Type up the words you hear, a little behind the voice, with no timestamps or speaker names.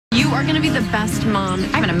are going to be the best mom.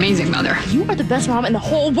 I'm an amazing mother. You are the best mom in the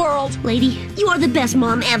whole world. Lady, you are the best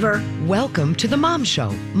mom ever. Welcome to The Mom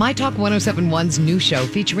Show, My Talk 1071's new show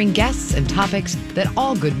featuring guests and topics that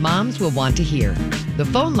all good moms will want to hear. The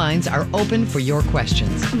phone lines are open for your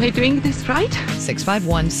questions. Am I doing this right?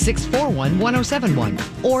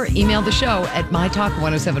 651-641-1071 or email the show at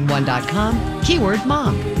mytalk1071.com, keyword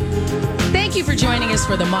mom. Thank you for joining us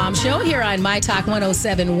for The Mom Show here on My Talk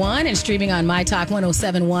 1071 and streaming on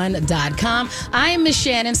mytalk1071.com. I am Miss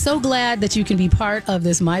Shannan. So glad that you can be part of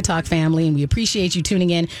this My Talk family, and we appreciate you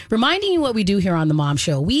tuning in, reminding you what we do here on The Mom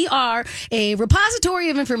Show. We are a repository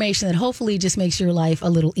of information that hopefully just makes your life a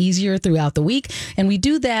little easier throughout the week, and we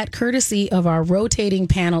do that courtesy of our rotating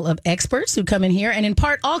panel of experts who come in here and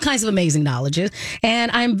impart all kinds of amazing knowledges. And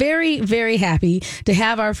I'm very, very happy to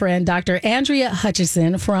have our friend Dr. Andrea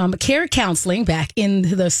Hutchinson from Care Counseling back in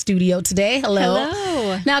the studio today.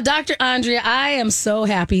 Hello. Now, Dr. Andrea, I am so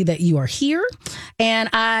happy that you are here. And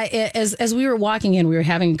as we were walking in, we were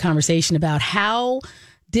having a conversation about how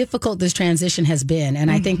difficult this transition has been.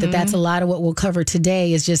 And I think that that's a lot of what we'll cover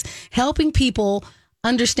today is just helping people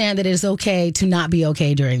understand that it is okay to not be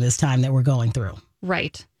okay during this time that we're going through.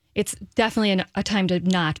 Right. It's definitely a time to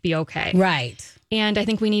not be okay. Right. And I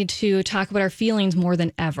think we need to talk about our feelings more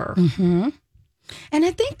than ever. Mm-hmm. And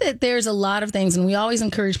I think that there's a lot of things, and we always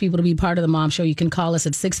encourage people to be part of the Mom Show. You can call us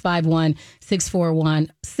at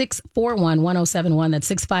 651-641-1071.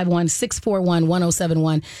 That's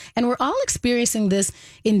 651-641-1071. And we're all experiencing this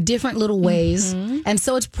in different little ways. And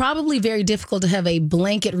so it's probably very difficult to have a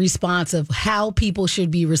blanket response of how people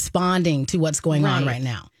should be responding to what's going on right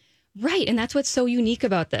now. Right. And that's what's so unique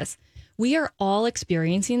about this. We are all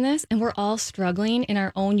experiencing this, and we're all struggling in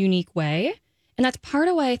our own unique way. And that's part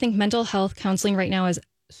of why I think mental health counseling right now is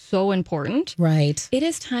so important. Right. It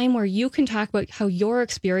is time where you can talk about how you're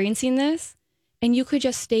experiencing this, and you could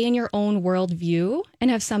just stay in your own worldview and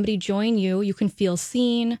have somebody join you. You can feel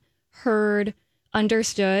seen, heard,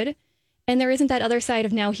 understood. And there isn't that other side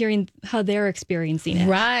of now hearing how they're experiencing it.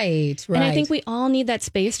 Right. And I think we all need that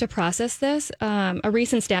space to process this. A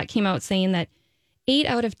recent stat came out saying that 8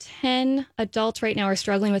 out of 10 adults right now are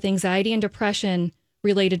struggling with anxiety and depression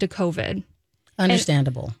related to COVID.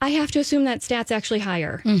 Understandable. And I have to assume that stat's actually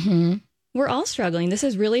higher. Mm-hmm. We're all struggling. This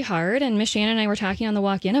is really hard. And Miss Shannan and I were talking on the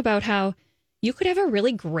walk in about how you could have a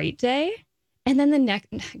really great day and then the next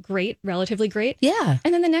relatively great. Yeah.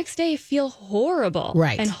 And then the next day feel horrible.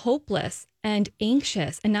 Right. And hopeless and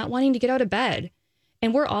anxious and not wanting to get out of bed.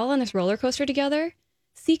 And we're all on this roller coaster together.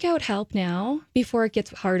 Seek out help now before it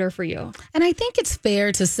gets harder for you. And I think it's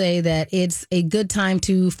fair to say that it's a good time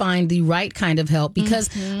to find the right kind of help because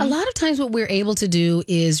a lot of times what we're able to do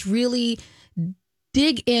is really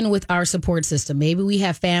dig in with our support system. Maybe we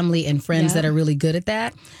have family and friends that are really good at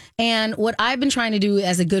that. And what I've been trying to do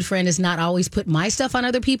as a good friend is not always put my stuff on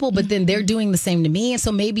other people, but then they're doing the same to me. And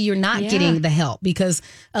so maybe you're not getting the help because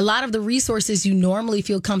a lot of the resources you normally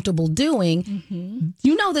feel comfortable doing,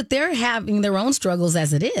 you know that they're having their own struggles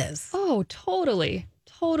as it is. Oh, totally.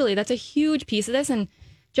 Totally. That's a huge piece of this. And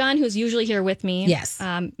John, who's usually here with me,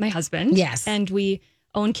 my husband, and we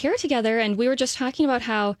own Care together. And we were just talking about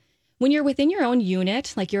how when you're within your own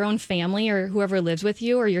unit, like your own family or whoever lives with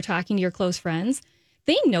you, or you're talking to your close friends,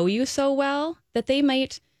 they know you so well that they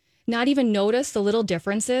might not even notice the little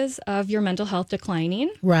differences of your mental health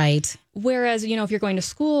declining. Right. Whereas, if you're going to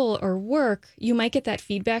school or work, you might get that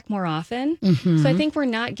feedback more often. So I think we're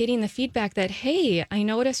not getting the feedback that, hey, I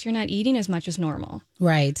noticed you're not eating as much as normal.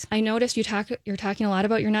 Right. I noticed you're talking a lot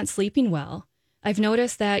about you're not sleeping well. I've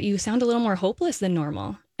noticed that you sound a little more hopeless than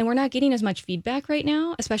normal. And we're not getting as much feedback right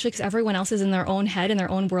now, especially because everyone else is in their own head and their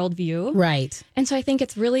own worldview. Right. And so I think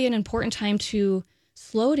it's really an important time to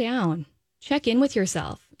slow down, check in with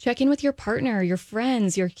yourself, check in with your partner, your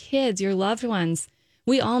friends, your kids, your loved ones.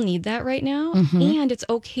 We all need that right now. And it's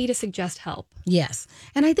okay to suggest help. Yes.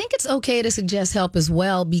 And I think it's okay to suggest help as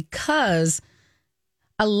well because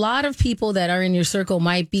a lot of people that are in your circle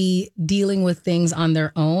might be dealing with things on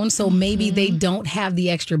their own. So maybe they don't have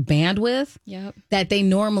the extra bandwidth that they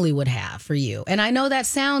normally would have for you. And I know that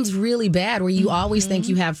sounds really bad where you always think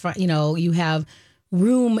you have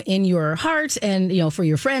room in your heart and, for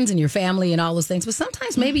your friends and your family and all those things. But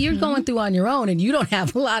sometimes maybe you're going through on your own and you don't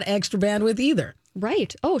have a lot of extra bandwidth either.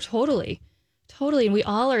 Right. Oh, totally. Totally. And we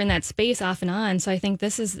all are in that space off and on. So I think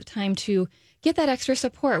this is the time to get that extra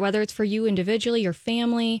support, whether it's for you individually, your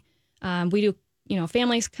family. We do,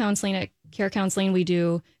 families counseling at Care Counseling. We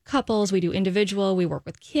do couples. We do individual. We work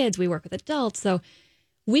with kids. We work with adults. So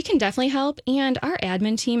we can definitely help. And our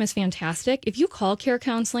admin team is fantastic. If you call Care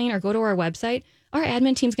Counseling or go to our website, our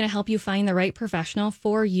admin team is going to help you find the right professional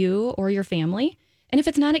for you or your family. And if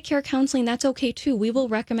it's not at Care Counseling, that's okay too. We will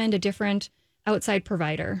recommend a different outside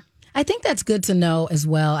provider. I think that's good to know as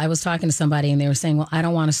well. I was talking to somebody and they were saying, well, I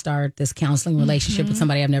don't want to start this counseling relationship with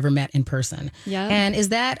somebody I've never met in person. Yeah. And is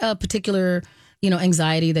that a particular,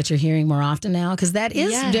 anxiety that you're hearing more often now? Because that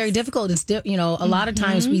is very difficult. It's, a lot of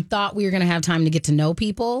times we thought we were going to have time to get to know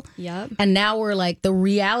people. Yep. And now we're like, the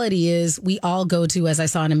reality is we all go to, as I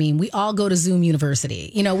saw in a meme, we all go to Zoom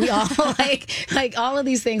University. We all like all of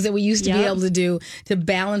these things that we used to be able to do to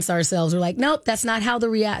balance ourselves. We're like, nope, that's not how the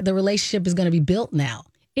relationship is going to be built now.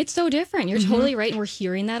 It's so different. You're totally right. And we're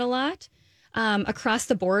hearing that a lot. Across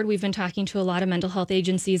the board, we've been talking to a lot of mental health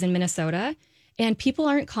agencies in Minnesota, and people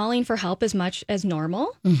aren't calling for help as much as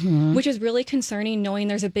normal, which is really concerning, knowing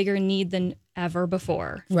there's a bigger need than ever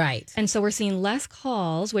before. Right. And so we're seeing less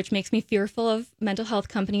calls, which makes me fearful of mental health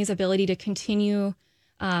companies' ability to continue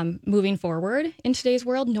moving forward in today's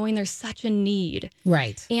world, knowing there's such a need.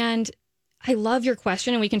 Right. And I love your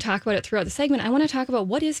question, and we can talk about it throughout the segment. I want to talk about,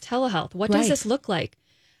 what is telehealth? What does this look like?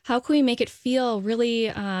 How can we make it feel really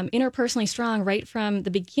interpersonally strong right from the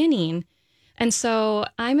beginning? And so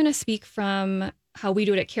I'm going to speak from how we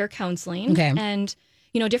do it at Care Counseling. Okay. And,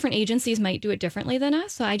 different agencies might do it differently than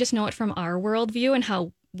us. So I just know it from our worldview and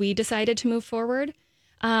how we decided to move forward.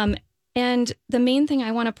 And the main thing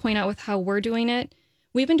I want to point out with how we're doing it,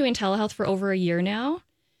 we've been doing telehealth for over a year now.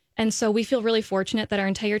 And so we feel really fortunate that our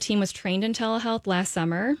entire team was trained in telehealth last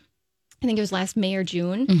summer. I think it was last May or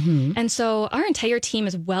June. And so our entire team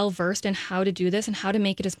is well-versed in how to do this and how to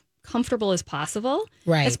make it as comfortable as possible,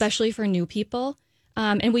 especially for new people.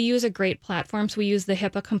 And we use a great platform. So we use the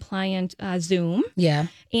HIPAA-compliant Zoom. Yeah.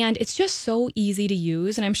 And it's just so easy to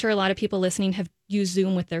use. And I'm sure a lot of people listening have used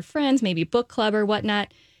Zoom with their friends, maybe book club or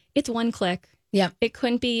whatnot. It's one click. Yeah. It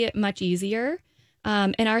couldn't be much easier.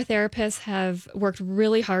 And our therapists have worked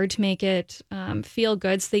really hard to make it feel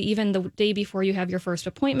good. So even the day before you have your first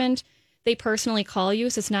appointment, they personally call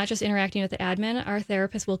you. So it's not just interacting with the admin. Our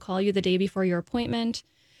therapist will call you the day before your appointment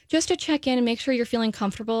just to check in and make sure you're feeling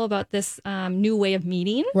comfortable about this new way of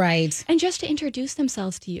meeting. Right. And just to introduce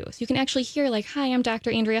themselves to you. So you can actually hear like, hi, I'm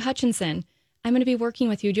Dr. Andrea Hutchinson. I'm going to be working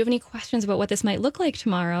with you. Do you have any questions about what this might look like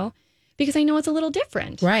tomorrow? Because I know it's a little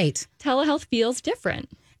different. Right. Telehealth feels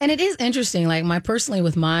different. And it is interesting. Like personally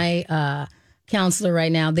with my counselor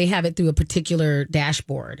right now, they have it through a particular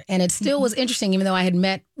dashboard. And it still was interesting, even though I had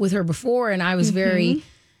met with her before and I was very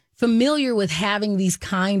familiar with having these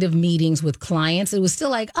kind of meetings with clients. It was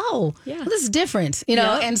still like, well, this is different,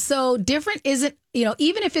 And so different isn't,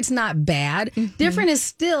 even if it's not bad, different is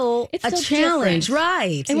still a challenge. Different.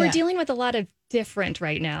 Right. And we're dealing with a lot of different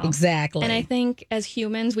right now. Exactly. And I think as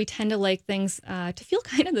humans, we tend to like things to feel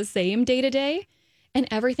kind of the same day to day. And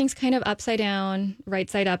everything's kind of upside down, right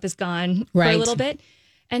side up is gone for a little bit.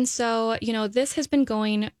 And so, this has been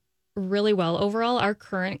going really well. Overall, our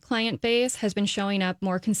current client base has been showing up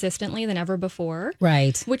more consistently than ever before.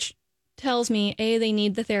 Right. Which tells me, A, they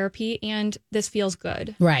need the therapy and this feels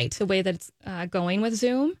good. Right. The way that it's going with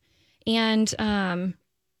Zoom. And,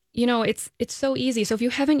 it's so easy. So if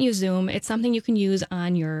you haven't used Zoom, it's something you can use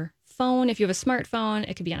on your phone. If you have a smartphone,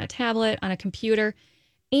 it could be on a tablet, on a computer.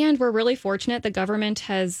 And we're really fortunate the government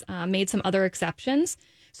has made some other exceptions.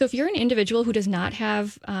 So if you're an individual who does not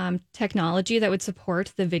have technology that would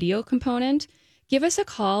support the video component, give us a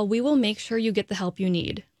call. We will make sure you get the help you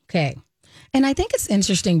need. Okay. And I think it's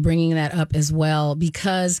interesting bringing that up as well,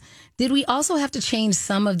 because did we also have to change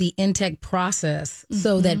some of the intake process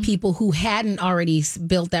so that people who hadn't already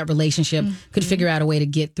built that relationship could figure out a way to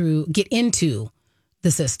get into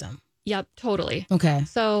the system? Yep, totally. Okay.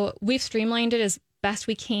 So we've streamlined it as best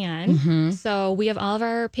we can. So we have all of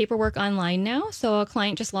our paperwork online now. So a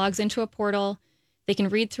client just logs into a portal. They can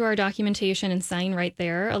read through our documentation and sign right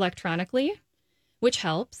there electronically, which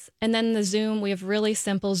helps. And then the Zoom, we have really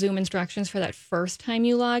simple Zoom instructions for that first time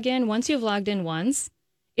you log in. Once you've logged in once,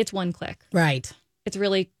 it's one click. Right. It's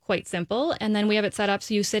really quite simple. And then we have it set up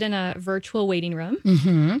so you sit in a virtual waiting room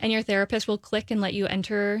and your therapist will click and let you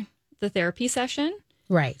enter the therapy session.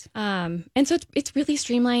 Right. And so it's really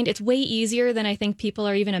streamlined. It's way easier than I think people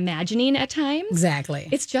are even imagining at times. Exactly.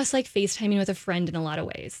 It's just like FaceTiming with a friend in a lot of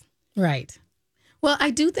ways. Right. Well,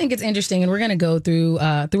 I do think it's interesting, and we're going to go through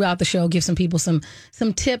throughout the show, give some people some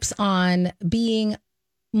tips on being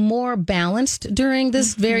more balanced during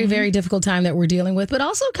this very, very difficult time that we're dealing with, but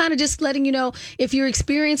also kind of just letting you know if you're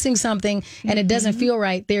experiencing something and it doesn't feel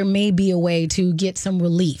right, there may be a way to get some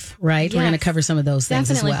relief, right? Yes. We're going to cover some of those things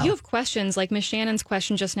as well. If you have questions like Miss Shannan's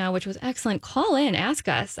question just now, which was excellent, call in, ask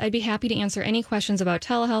us. I'd be happy to answer any questions about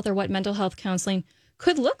telehealth or what mental health counseling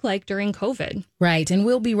could look like during COVID. Right. And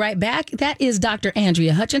we'll be right back. That is Dr.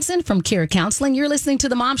 Andrea Hutchinson from Care Counseling. You're listening to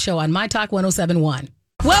The Mom Show on My Talk 107.1.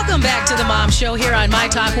 Welcome back to The Mom Show here on My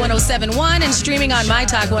Talk 107.1 and streaming on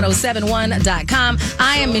MyTalk1071.com.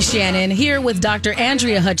 I am Miss Shannan here with Dr.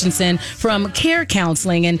 Andrea Hutchinson from Care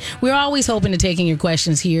Counseling. And we're always hoping to taking your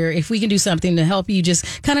questions here. If we can do something to help you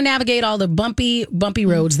just kind of navigate all the bumpy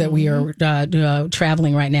roads that we are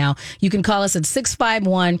traveling right now, you can call us at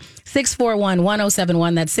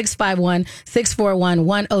 651-641-1071. That's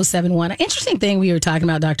 651-641-1071. An interesting thing we were talking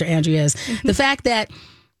about, Dr. Andrea, is the fact that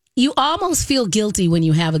you almost feel guilty when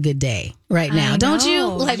you have a good day right now, don't you?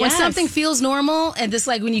 Like when something feels normal and this,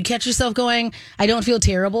 like when you catch yourself going, I don't feel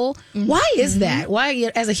terrible. Why is that?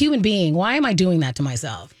 Why, as a human being, why am I doing that to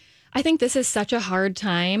myself? I think this is such a hard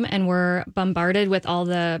time and we're bombarded with all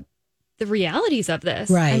the realities of this.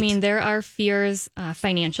 Right. I mean, there are fears,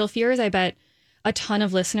 financial fears. I bet a ton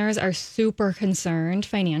of listeners are super concerned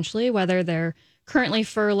financially, whether they're currently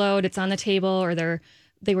furloughed, it's on the table, or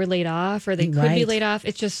they were laid off or they could be laid off.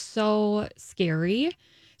 It's just so scary.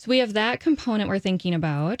 So we have that component we're thinking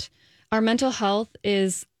about. Our mental health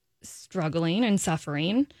is struggling and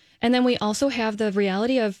suffering. And then we also have the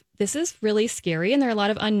reality of this is really scary and there are a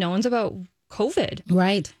lot of unknowns about COVID.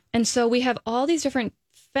 Right. And so we have all these different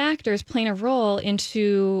factors playing a role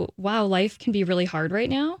into, wow, life can be really hard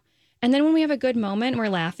right now. And then when we have a good moment and we're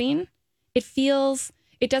laughing, it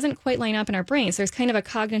doesn't quite line up in our brains. There's kind of a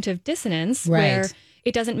cognitive dissonance where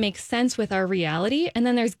it doesn't make sense with our reality. And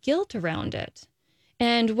then there's guilt around it.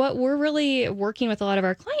 And what we're really working with a lot of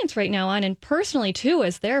our clients right now on, and personally too,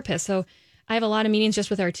 as therapists. So I have a lot of meetings just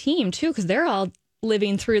with our team too, because they're all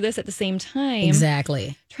living through this at the same time.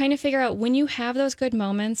 Exactly. Trying to figure out when you have those good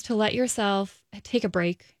moments to let yourself take a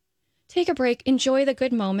break, enjoy the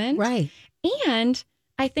good moment. Right. And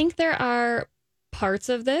I think there are parts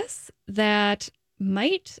of this that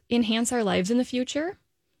might enhance our lives in the future.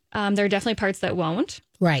 There are definitely parts that won't.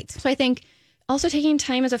 Right. So I think also taking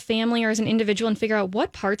time as a family or as an individual and figure out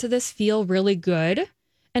what parts of this feel really good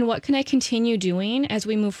and what can I continue doing as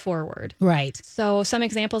we move forward. Right. So some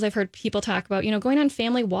examples I've heard people talk about, going on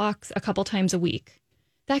family walks a couple times a week.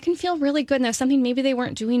 That can feel really good. And that's something maybe they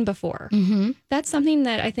weren't doing before. Mm-hmm. That's something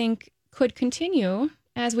that I think could continue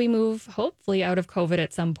as we move hopefully out of COVID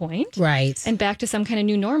at some point. Right. And back to some kind of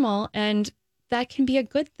new normal. And that can be a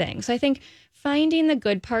good thing. So I think finding the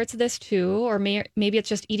good parts of this too, or maybe it's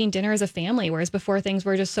just eating dinner as a family, whereas before things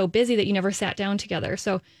were just so busy that you never sat down together.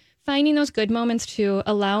 So finding those good moments too,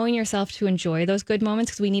 allowing yourself to enjoy those good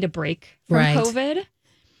moments because we need a break from COVID.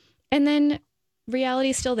 And then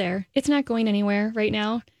reality is still there. It's not going anywhere right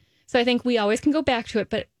now. So I think we always can go back to it,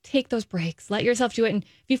 but take those breaks. Let yourself do it. And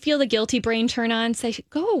if you feel the guilty brain turn on, say,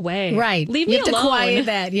 go away. Right. Leave me alone. You have to quiet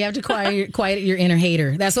that. You have to quiet your inner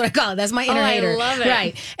hater. That's what I call it. That's my inner hater. I love it.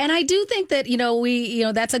 Right. And I do think that,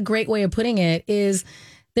 that's a great way of putting it is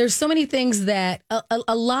there's so many things that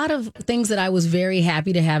a lot of things that I was very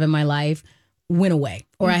happy to have in my life went away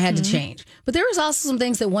or I had to change. But there was also some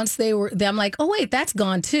things that once I'm like, oh, wait, that's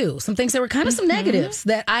gone too. Some things that were kind of some negatives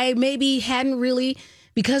that I maybe hadn't really,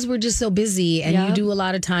 because we're just so busy and you do a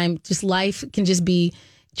lot of time, just life can just be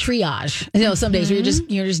triage. Some days you're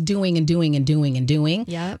just doing and doing and doing and doing.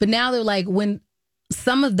 Yeah. But now they're like, when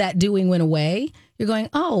some of that doing went away, you're going,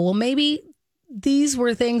 oh, well, maybe these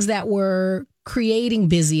were things that were creating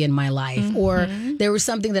busy in my life, or there was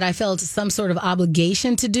something that I felt some sort of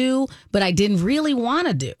obligation to do, but I didn't really want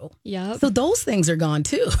to do. Yeah. So those things are gone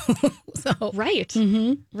too. Right.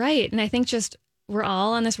 Mm-hmm. Right. And I think just we're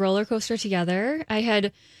all on this roller coaster together. I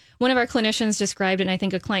had one of our clinicians described it, and I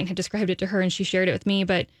think a client had described it to her and she shared it with me.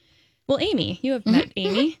 But, well, Amy, you have met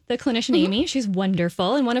Amy, the clinician Amy. She's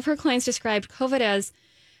wonderful. And one of her clients described COVID as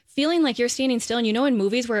feeling like you're standing still. And in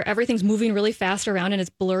movies where everything's moving really fast around and it's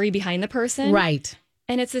blurry behind the person. Right.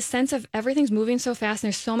 And it's this sense of everything's moving so fast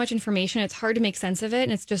and there's so much information. It's hard to make sense of it.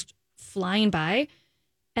 And it's just flying by.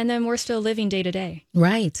 And then we're still living day to day.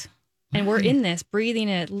 Right. And we're in this, breathing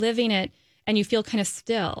it, living it. And you feel kind of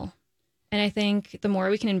still. And I think the more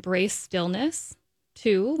we can embrace stillness,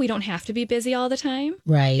 too, we don't have to be busy all the time.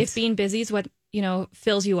 Right. If being busy is what,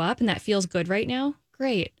 fills you up and that feels good right now,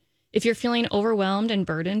 great. If you're feeling overwhelmed and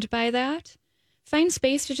burdened by that, find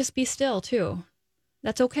space to just be still, too.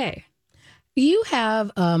 That's okay. You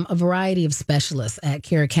have a variety of specialists at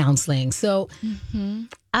Care Counseling. So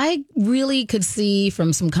I really could see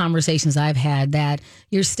from some conversations I've had that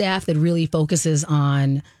your staff that really focuses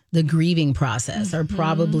on the grieving process are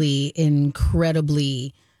probably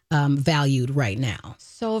incredibly valued right now.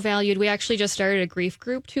 So valued. We actually just started a grief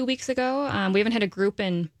group 2 weeks ago. We haven't had a group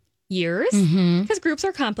in years because groups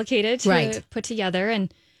are complicated to put together.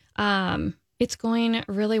 And It's going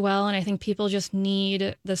really well. And I think people just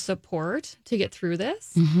need the support to get through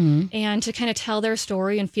this and to kind of tell their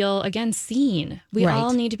story and feel, again, seen. We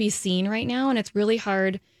all need to be seen right now. And it's really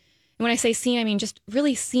hard. And when I say seen, I mean just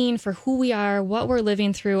really seen for who we are, what we're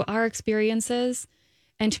living through, our experiences,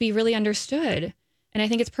 and to be really understood. And I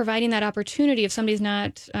think it's providing that opportunity. If somebody's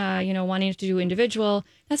not, wanting to do individual,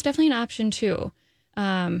 that's definitely an option too.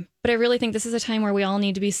 But I really think this is a time where we all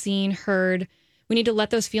need to be seen, heard. We need to let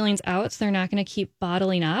those feelings out so they're not going to keep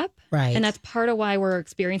bottling up. Right. And that's part of why we're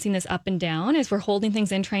experiencing this up and down, is we're holding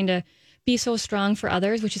things in, trying to be so strong for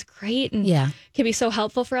others, which is great and can be so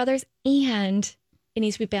helpful for others. And it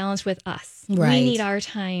needs to be balanced with us. Right. We need our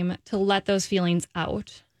time to let those feelings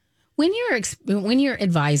out. When you're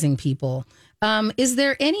advising people, is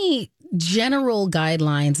there any general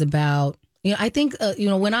guidelines about, I think,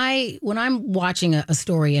 when I'm watching a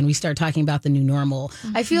story and we start talking about the new normal,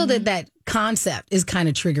 I feel that concept is kind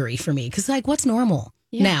of triggery for me, because like, what's normal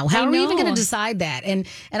now? How are we even going to decide that? And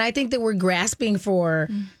I think that we're grasping for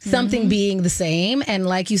something being the same. And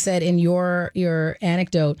like you said in your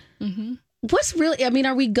anecdote, what's really,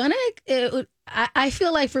 are we gonna, I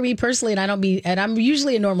feel like for me personally, and I'm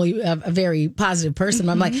usually normally a very positive person,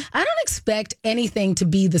 but I'm like, I don't expect anything to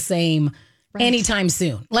be the same anytime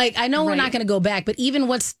soon. Like, I know we're not going to go back, but even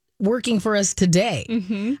what's working for us today,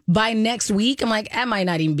 by next week, I'm like, that might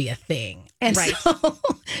not even be a thing. And so,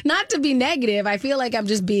 not to be negative, I feel like I'm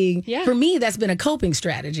just being, for me, that's been a coping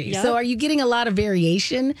strategy. Yep. So are you getting a lot of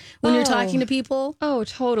variation when you're talking to people? Oh,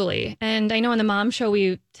 totally. And I know on the Mom Show,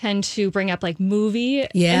 we tend to bring up like movie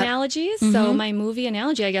analogies. So my movie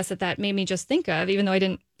analogy, I guess that made me just think of, even though I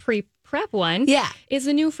didn't prep one, is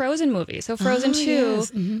the new Frozen movie. So Frozen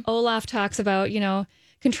 2, Olaf talks about,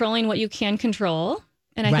 controlling what you can control.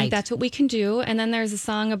 And I think that's what we can do. And then there's a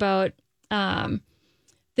song about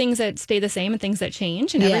things that stay the same and things that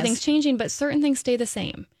change, and everything's changing, but certain things stay the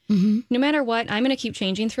same. No matter what, I'm going to keep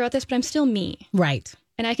changing throughout this, but I'm still me. Right.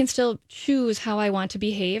 And I can still choose how I want to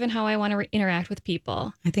behave and how I want to interact with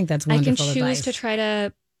people. I think that's wonderful advice. I can choose to try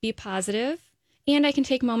to be positive, and I can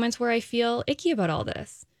take moments where I feel icky about all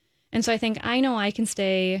this. And so I think I know I can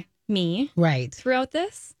stay me throughout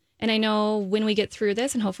this. And I know when we get through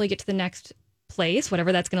this and hopefully get to the next place,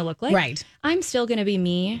 whatever that's going to look like, I'm still going to be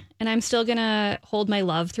me, and I'm still going to hold my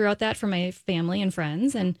love throughout that for my family and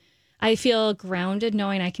friends. And I feel grounded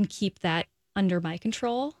knowing I can keep that under my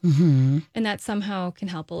control, and that somehow can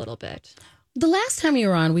help a little bit. The last time you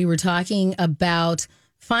were on, we were talking about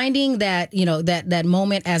finding that, that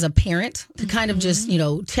moment as a parent to kind of just,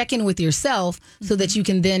 check in with yourself so that you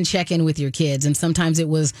can then check in with your kids. And sometimes it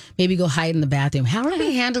was maybe go hide in the bathroom. How are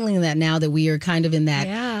we handling that now that we are kind of in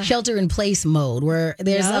that shelter in place mode where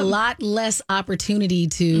there's a lot less opportunity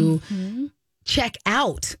to check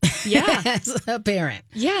out as a parent?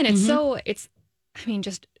 Yeah. And it's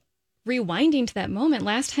just rewinding to that moment.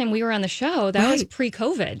 Last time we were on the show, that was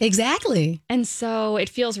pre-COVID. Exactly. And so it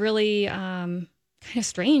feels really kind of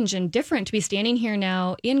strange and different to be standing here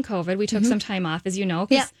now in COVID. We took some time off, as you know,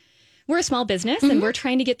 because we're a small business and we're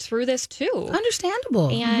trying to get through this too.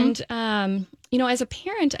 Understandable. And, as a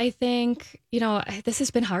parent, I think, this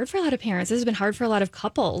has been hard for a lot of parents. This has been hard for a lot of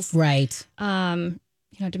couples. Right.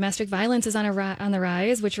 Domestic violence is on the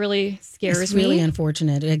rise, which really scares me. It's really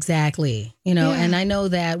unfortunate. Exactly. And I know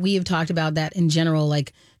that we have talked about that in general,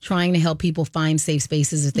 like trying to help people find safe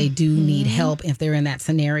spaces if they do need help, if they're in that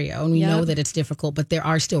scenario. And we know that it's difficult, but there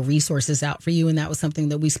are still resources out for you. And that was something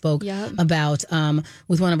that we spoke about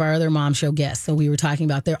with one of our other Mom Show guests. So we were talking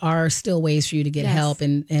about there are still ways for you to get help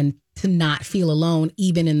and to not feel alone,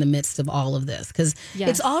 even in the midst of all of this. Because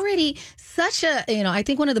it's already such a, I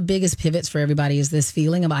think one of the biggest pivots for everybody is this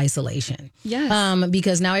feeling of isolation. Yes.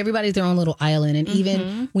 Because now everybody's their own little island. And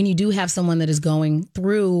even when you do have someone that is going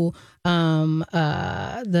through and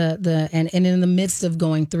in the midst of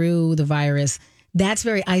going through the virus, that's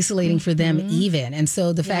very isolating for them even. And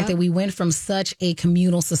so the fact that we went from such a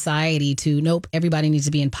communal society to, nope, everybody needs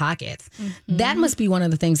to be in pockets. That must be one of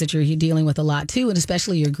the things that you're dealing with a lot too, and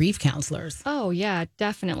especially your grief counselors. Oh, yeah,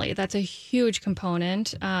 definitely. That's a huge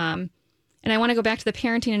component. And I want to go back to the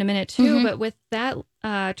parenting in a minute too, but with that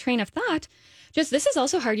train of thought, this is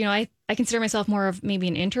also hard. I consider myself more of maybe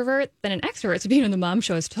an introvert than an extrovert. So being on the Mom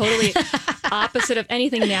Show is totally opposite of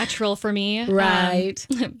anything natural for me. Right.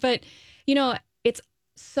 But, it's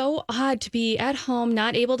so odd to be at home,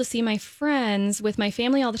 not able to see my friends with my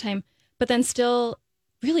family all the time, but then still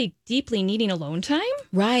really deeply needing alone time.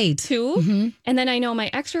 Right. Too. And then I know my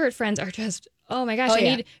extrovert friends are just, oh my gosh, I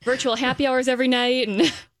need virtual happy hours every night.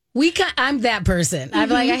 And I'm that person. I'm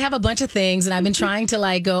like, I have a bunch of things and I've been trying to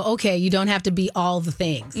like go, okay, you don't have to be all the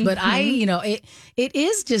things. But it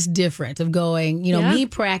is just different of going, me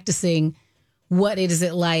practicing what is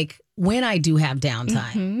it like when I do have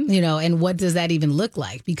downtime, and what does that even look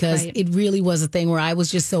like? Because it really was a thing where I was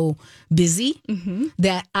just so busy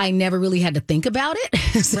that I never really had to think about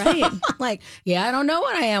it. So I'm like, I don't know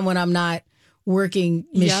what I am when I'm not working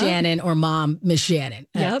Miss Shannan or mom Miss Shannan.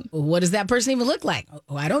 What does that person even look like?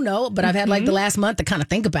 Oh, I don't know, but I've had like the last month to kind of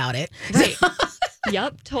think about it. Right.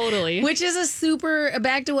 Yep, totally. Which is a super,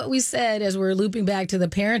 back to what we said as we're looping back to the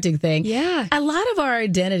parenting thing. Yeah. A lot of our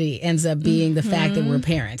identity ends up being the fact that we're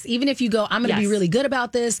parents. Even if you go, I'm going to be really good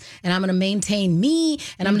about this and I'm going to maintain me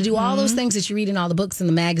and I'm going to do all those things that you read in all the books and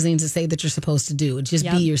the magazines that say that you're supposed to do. Just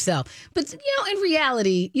be yourself. But, in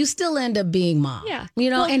reality, you still end up being mom. Yeah.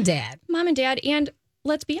 And dad. Mom and dad. And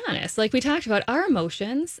let's be honest, like we talked about, our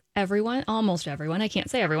emotions, almost everyone, I can't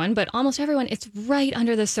say everyone, but almost everyone, it's right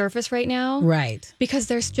under the surface right now. Right. Because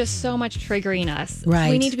there's just so much triggering us. Right.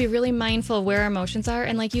 We need to be really mindful of where our emotions are.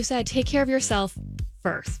 And like you said, take care of yourself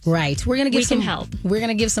first. Right. We're going to give some help. We're going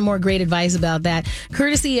to give some more great advice about that,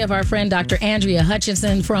 courtesy of our friend Dr. Andrea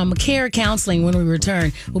Hutchinson from Care Counseling when we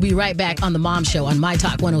return. We'll be right back on The Mom Show on My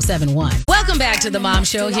Talk 107.1. Welcome back to The Mom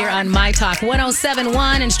Show here on My Talk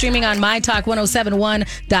 107.1 and streaming on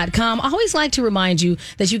MyTalk1071.com. I always like to remind you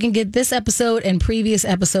that you can get this episode and previous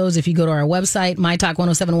episodes if you go to our website,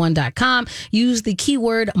 MyTalk1071.com. Use the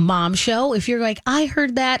keyword Mom Show. If you're like, I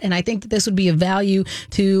heard that and I think that this would be of value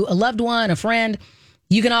to a loved one, a friend,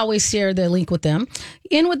 you can always share the link with them.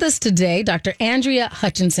 In with us today, Dr. Andrea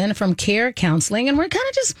Hutchinson from Care Counseling. And we're kind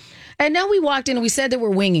of just, I know we walked in and we said that we're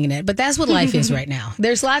winging it, but that's what life is right now.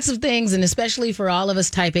 There's lots of things, and especially for all of us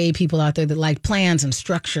type A people out there that like plans and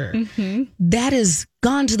structure, that has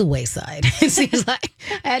gone to the wayside. It seems like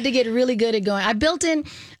I had to get really good at going. I built in,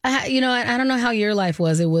 I don't know how your life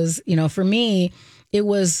was. It was, for me, it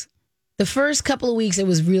was, the first couple of weeks, it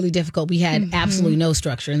was really difficult. We had absolutely no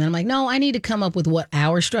structure. And then I'm like, no, I need to come up with what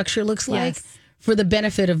our structure looks like for the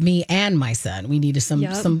benefit of me and my son. We needed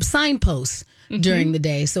some signposts during the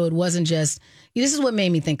day. So it wasn't just, this is what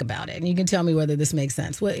made me think about it. And you can tell me whether this makes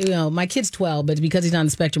sense. Well, my kid's 12, but because he's on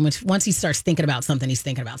the spectrum, once he starts thinking about something, he's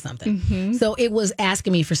thinking about something. So it was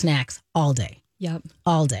asking me for snacks all day. Yep.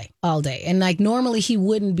 All day. And like normally he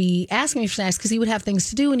wouldn't be asking me for snacks because he would have things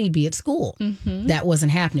to do and he'd be at school. That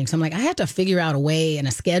wasn't happening. So I'm like, I have to figure out a way and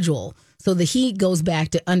a schedule so that he goes back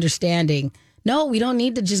to understanding, no, we don't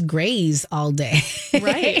need to just graze all day.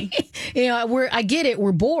 Right. I get it.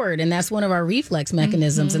 We're bored. And that's one of our reflex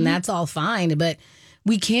mechanisms. And that's all fine. But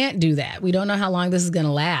we can't do that. We don't know how long this is going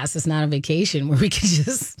to last. It's not a vacation where we can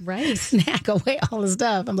just snack away all the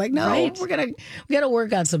stuff. I'm like, no, we got to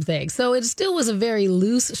work on some things. So it still was a very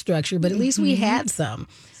loose structure, but at least we had some.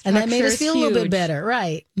 And that made us feel a little bit better.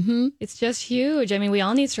 Right. It's just huge. I mean, we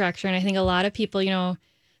all need structure. And I think a lot of people, who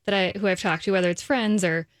I've talked to, whether it's friends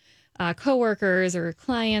or coworkers or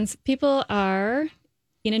clients, people are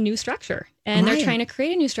in a new structure and they're trying to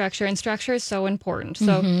create a new structure, and structure is so important.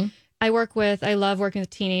 So I love working with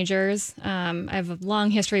teenagers. I have a long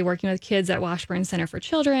history working with kids at Washburn Center for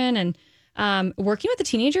Children, and working with the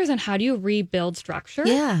teenagers on how do you rebuild structure.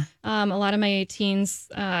 Yeah. A lot of my teens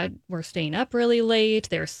were staying up really late.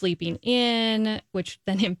 They're sleeping in, which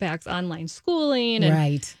then impacts online schooling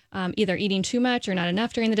and either eating too much or not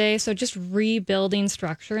enough during the day. So just rebuilding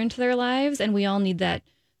structure into their lives. And we all need that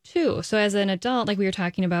too. So as an adult, like we were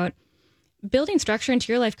talking about, building structure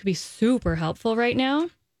into your life could be super helpful right now.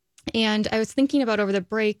 And I was thinking about over the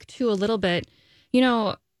break too a little bit,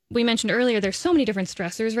 we mentioned earlier, there's so many different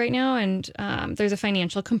stressors right now, and there's a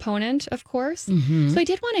financial component, of course. So I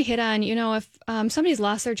did want to hit on, if somebody's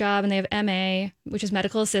lost their job and they have MA, which is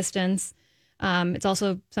medical assistance, it's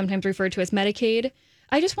also sometimes referred to as Medicaid.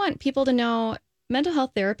 I just want people to know mental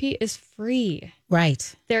health therapy is free.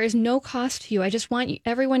 Right. There is no cost to you. I just want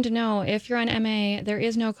everyone to know if you're on MA, there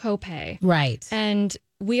is no copay. Right. And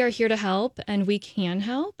we are here to help, and we can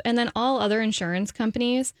help. And then all other insurance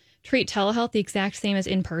companies treat telehealth the exact same as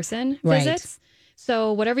in-person visits.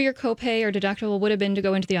 So whatever your copay or deductible would have been to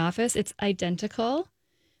go into the office, it's identical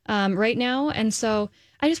right now. And so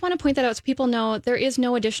I just want to point that out so people know there is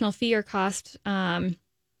no additional fee or cost.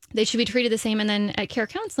 They should be treated the same. And then at Care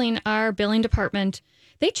Counseling, our billing department,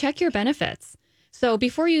 they check your benefits. So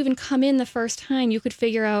before you even come in the first time, you could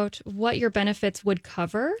figure out what your benefits would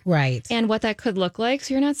cover. Right. And what that could look like.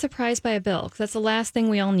 So you're not surprised by a bill, because that's the last thing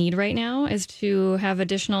we all need right now is to have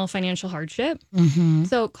additional financial hardship.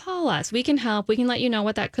 So call us. We can help. We can let you know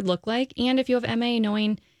what that could look like. And if you have MA,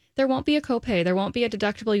 knowing there won't be a copay, there won't be a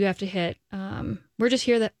deductible you have to hit. We're just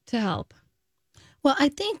here to help. Well, I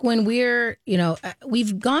think when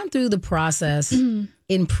we've gone through the process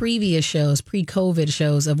in previous shows, pre-COVID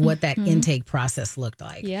shows, of what that intake process looked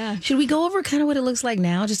like. Yeah. Should we go over kind of what it looks like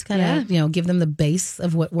now? Just kind of, give them the base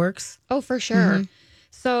of what works? Oh, for sure.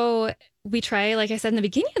 So we try, like I said in the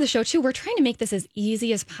beginning of the show too, we're trying to make this as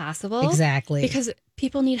easy as possible. Exactly. Because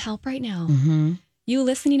people need help right now. You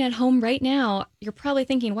listening at home right now, you're probably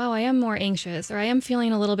thinking, wow, I am more anxious, or I am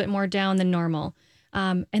feeling a little bit more down than normal.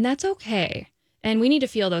 And that's okay. And we need to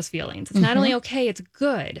feel those feelings. It's not only okay, it's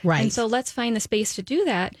good. Right. And so let's find the space to do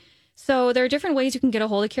that. So there are different ways you can get a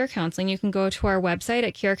hold of Care Counseling. You can go to our website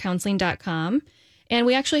at carecounseling.com. And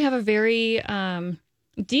we actually have a very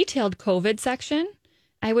detailed COVID section.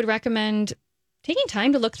 I would recommend taking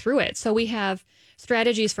time to look through it. So we have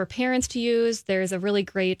strategies for parents to use. There's a really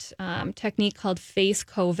great technique called Face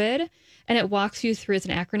COVID. And it walks you through, it's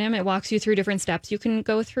an acronym, it walks you through different steps you can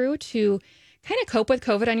go through to kind of cope with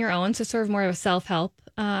COVID on your own. So sort of more of a self-help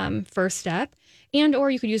first step. And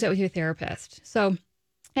or you could use that with your therapist. So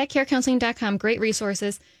at carecounseling.com, great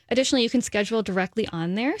resources. Additionally, you can schedule directly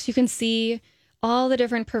on there. So you can see all the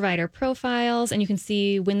different provider profiles and you can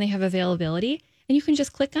see when they have availability. And you can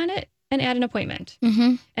just click on it and add an appointment.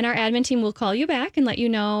 And our admin team will call you back and let you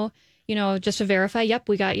know, just to verify, yep,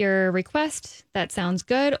 we got your request. That sounds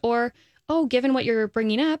good. Or, oh, given what you're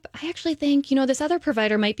bringing up, I actually think, this other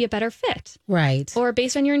provider might be a better fit. Right. Or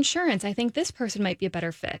based on your insurance, I think this person might be a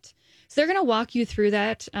better fit. So they're going to walk you through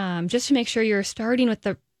that just to make sure you're starting with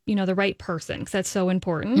the right person, because that's so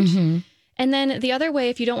important. And then the other way,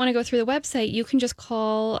 if you don't want to go through the website, you can just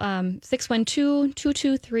call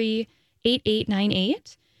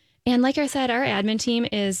 612-223-8898. And like I said, our admin team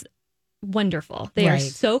is wonderful. They are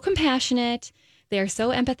so compassionate. They are so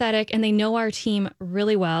empathetic, and they know our team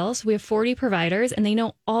really well. So we have 40 providers, and they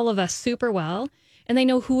know all of us super well. And they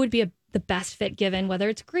know who would be the best fit given, whether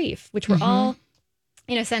it's grief, which we're all,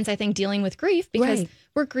 in a sense, I think, dealing with grief because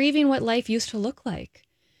we're grieving what life used to look like.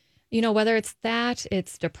 Whether it's that,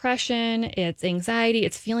 it's depression, it's anxiety,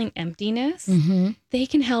 it's feeling emptiness. They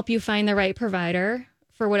can help you find the right provider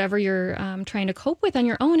for whatever you're trying to cope with on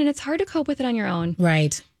your own. And it's hard to cope with it on your own.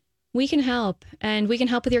 Right. We can help, and we can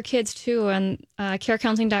help with your kids too. On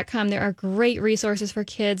carecounseling.com, there are great resources for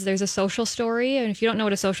kids. There's a social story. And if you don't know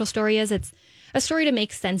what a social story is, it's a story to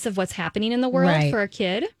make sense of what's happening in the world for a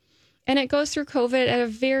kid. And it goes through COVID at a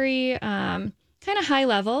very kind of high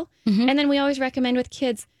level. And then we always recommend with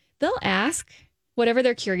kids, they'll ask whatever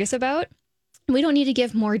they're curious about. We don't need to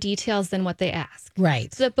give more details than what they ask.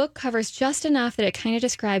 Right. So the book covers just enough that it kind of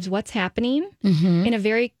describes what's happening in a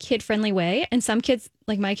very kid-friendly way. And some kids,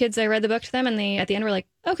 like my kids, I read the book to them and they, at the end, were like,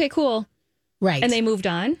 okay, cool. Right. And they moved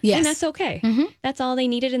on. Yes. And that's okay. That's all they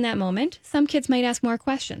needed in that moment. Some kids might ask more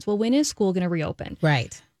questions. Well, when is school going to reopen?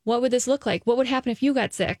 Right. What would this look like? What would happen if you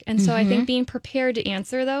got sick? And so I think being prepared to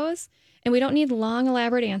answer those, and we don't need long,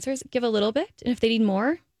 elaborate answers. Give a little bit. And if they need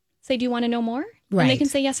more, say, do you want to know more? Right. And they can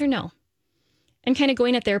say yes or no. And kind of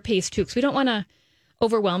going at their pace too, because we don't want to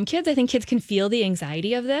overwhelm kids. I think kids can feel the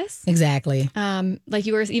anxiety of this. Exactly. Like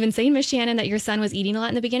you were even saying, Miss Shannan, that your son was eating a lot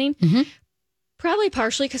in the beginning. Probably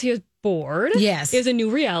partially because he was bored. Yes. It was a new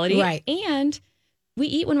reality. Right. And we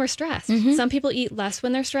eat when we're stressed. Some people eat less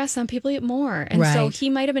when they're stressed. Some people eat more. And so he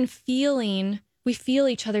might have been we feel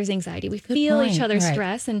each other's anxiety. We feel each other's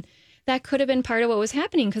stress. And that could have been part of what was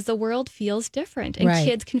happening because the world feels different and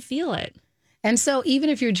kids can feel it. And so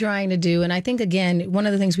even if you're trying to do, and I think, again, one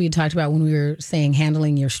of the things we had talked about when we were saying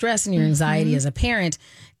handling your stress and your anxiety as a parent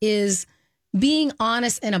is being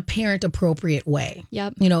honest in a parent appropriate way.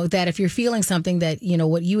 Yep. That if you're feeling something that,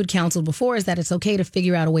 what you had counseled before is that it's okay to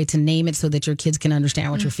figure out a way to name it so that your kids can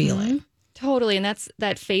understand what you're feeling. Totally. And that's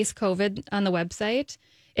that Face COVID on the website.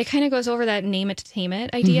 It kind of goes over that name it to tame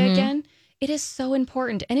it idea again. It is so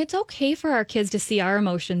important. And it's okay for our kids to see our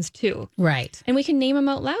emotions too. Right. And we can name them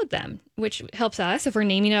out loud then, which helps us if we're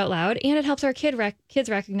naming it out loud. And it helps our kids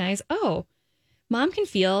recognize, oh, mom can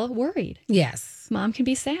feel worried. Yes. Mom can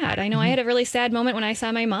be sad. I know I had a really sad moment when I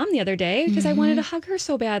saw my mom the other day because I wanted to hug her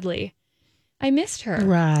so badly. I missed her.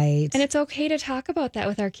 Right. And it's okay to talk about that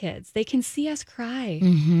with our kids. They can see us cry.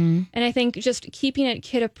 And I think just keeping it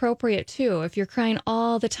kid appropriate too. If you're crying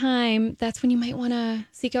all the time, that's when you might want to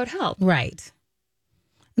seek out help. Right.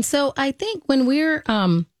 And so I think when we're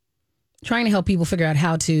trying to help people figure out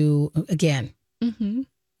how to, again,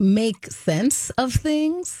 make sense of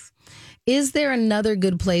things, is there another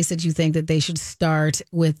good place that you think that they should start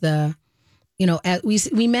with the,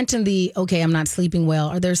 we mentioned okay, I'm not sleeping well.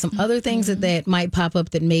 Are there some other things that might pop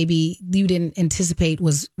up that maybe you didn't anticipate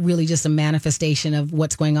was really just a manifestation of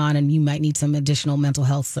what's going on and you might need some additional mental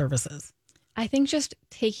health services? I think just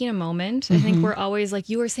taking a moment. I think we're always, like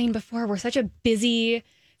you were saying before, we're such a busy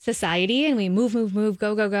society and we move,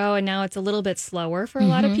 go, go, go. And now it's a little bit slower for a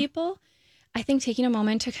lot of people. I think taking a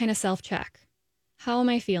moment to kind of self-check. How am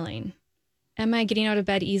I feeling? Am I getting out of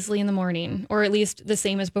bed easily in the morning, or at least the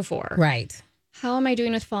same as before? Right. How am I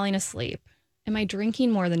doing with falling asleep? Am I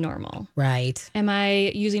drinking more than normal? Right. Am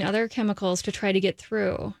I using other chemicals to try to get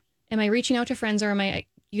through? Am I reaching out to friends, or am I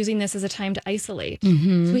using this as a time to isolate?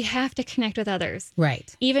 So we have to connect with others.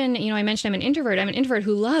 Right. Even, I mentioned I'm an introvert. I'm an introvert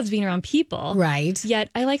who loves being around people. Right. Yet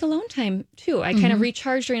I like alone time too. I kind of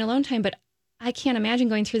recharge during alone time, but I can't imagine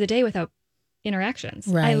going through the day without interactions.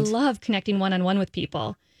 Right. I love connecting one-on-one with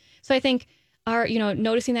people. So I think,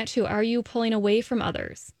 noticing that too. Are you pulling away from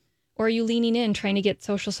others? Or are you leaning in, trying to get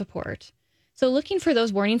social support? So looking for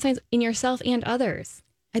those warning signs in yourself and others.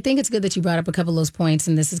 I think it's good that you brought up a couple of those points,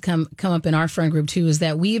 and this has come up in our friend group too, is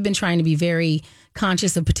that we have been trying to be very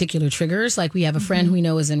conscious of particular triggers. Like we have a friend who we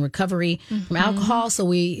know is in recovery from alcohol. So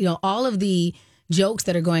we, all of the jokes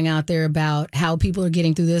that are going out there about how people are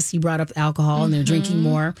getting through this. You brought up alcohol and they're drinking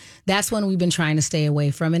more. That's one we've been trying to stay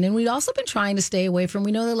away from. And then we've also been trying to stay away from,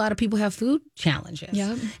 we know that a lot of people have food challenges.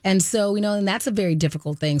 Yep. And so, and that's a very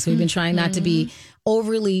difficult thing. So we've been trying not to be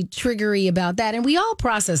overly triggery about that. And we all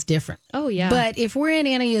process different. Oh, yeah. But if we're in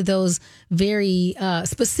any of those very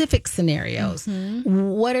specific scenarios,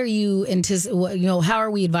 what are you, how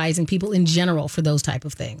are we advising people in general for those type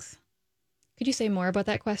of things? Could you say more about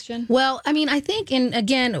that question? Well, I mean, I think, and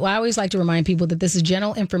again, I always like to remind people that this is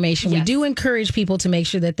general information. Yes. We do encourage people to make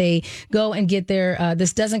sure that they go and get their,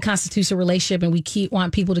 this doesn't constitute a relationship, and we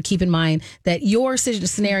want people to keep in mind that your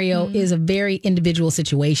scenario is a very individual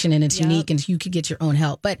situation and it's unique, and you could get your own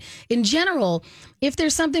help. But in general, if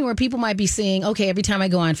there's something where people might be seeing, okay, every time I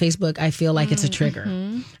go on Facebook, I feel like it's a trigger.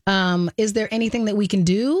 Is there anything that we can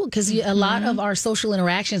do? Because a lot of our social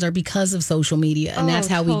interactions are because of social media, and that's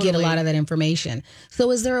how we get a lot of that information.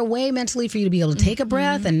 So is there a way mentally for you to be able to take a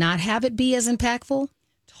breath and not have it be as impactful?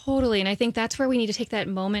 Totally. And I think that's where we need to take that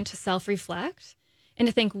moment to self-reflect and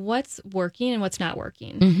to think what's working and what's not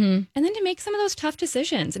working. And then to make some of those tough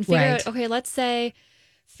decisions and figure out, okay, let's say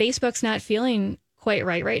Facebook's not feeling quite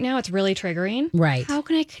right now. It's really triggering. Right. How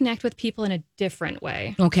can I connect with people in a different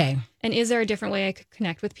way? Okay. And is there a different way I could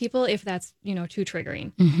connect with people if that's, too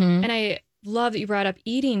triggering? And I love that you brought up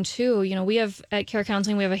eating too. We have at Care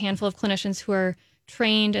Counseling, we have a handful of clinicians who are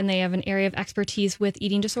trained and they have an area of expertise with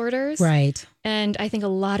eating disorders. Right. And I think a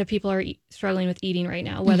lot of people are struggling with eating right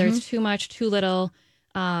now, whether it's too much, too little.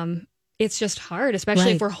 It's just hard,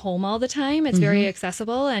 especially if we're home all the time. It's very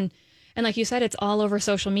accessible. And like you said, it's all over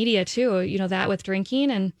social media too, that with drinking.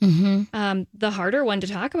 And the harder one to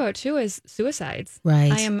talk about too is suicides.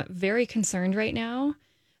 Right. I am very concerned right now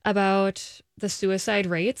about the suicide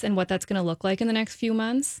rates and what that's going to look like in the next few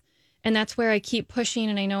months. And that's where I keep pushing,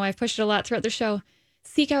 and I know I've pushed it a lot throughout the show.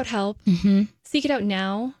 Seek out help. Seek it out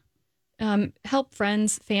now. Help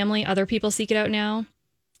friends, family, other people seek it out now.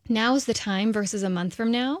 Now is the time versus a month from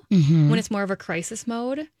now when it's more of a crisis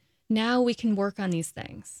mode. Now we can work on these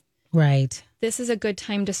things. Right. This is a good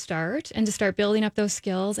time to start and to start building up those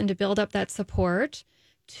skills and to build up that support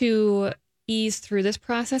to ease through this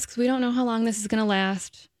process, because we don't know how long this is going to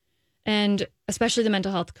last. And especially the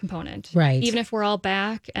mental health component. Right. Even if we're all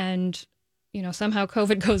back and, somehow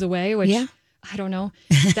COVID goes away, which I don't know,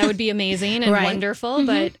 that would be amazing and wonderful.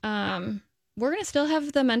 But we're going to still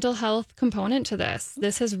have the mental health component to this.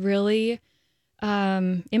 This has really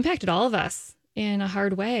impacted all of us in a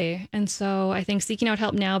hard way. And so I think seeking out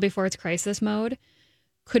help now before it's crisis mode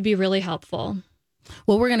could be really helpful.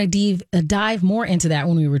 Well, we're going to dive more into that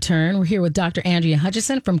when we return. We're here with Dr. Andrea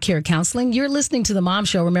Hutchinson from Care Counseling. You're listening to The Mom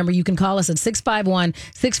Show. Remember, you can call us at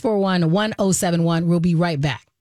 651-641-1071. We'll be right back.